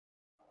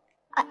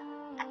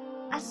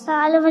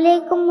Assalamu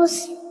alaikum,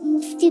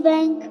 Mufti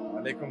Menk.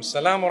 Alaikum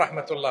salam wa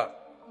rahmatullah.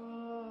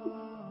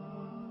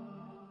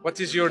 What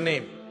is your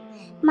name?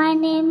 My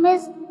name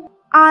is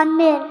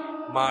Amir.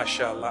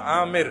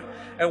 MashaAllah, Amir.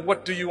 And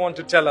what do you want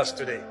to tell us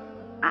today?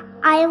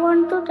 I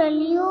want to tell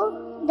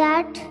you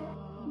that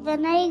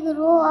when I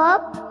grow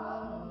up,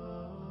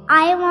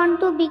 I want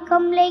to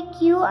become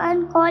like you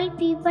and call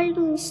people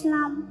to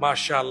Islam.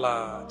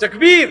 MashaAllah.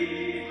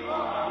 Takbir!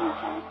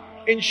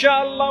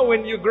 Inshallah,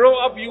 when you grow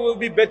up, you will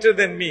be better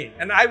than me.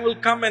 And I will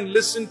come and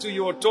listen to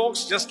your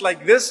talks just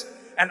like this.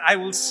 And I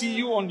will see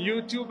you on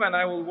YouTube and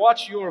I will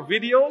watch your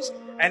videos.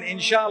 And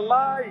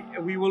inshallah,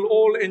 we will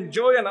all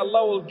enjoy and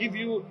Allah will give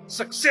you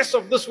success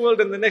of this world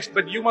and the next.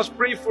 But you must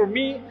pray for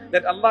me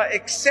that Allah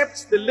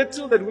accepts the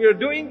little that we are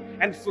doing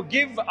and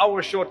forgive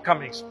our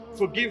shortcomings.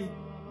 Forgive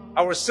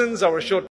our sins, our shortcomings.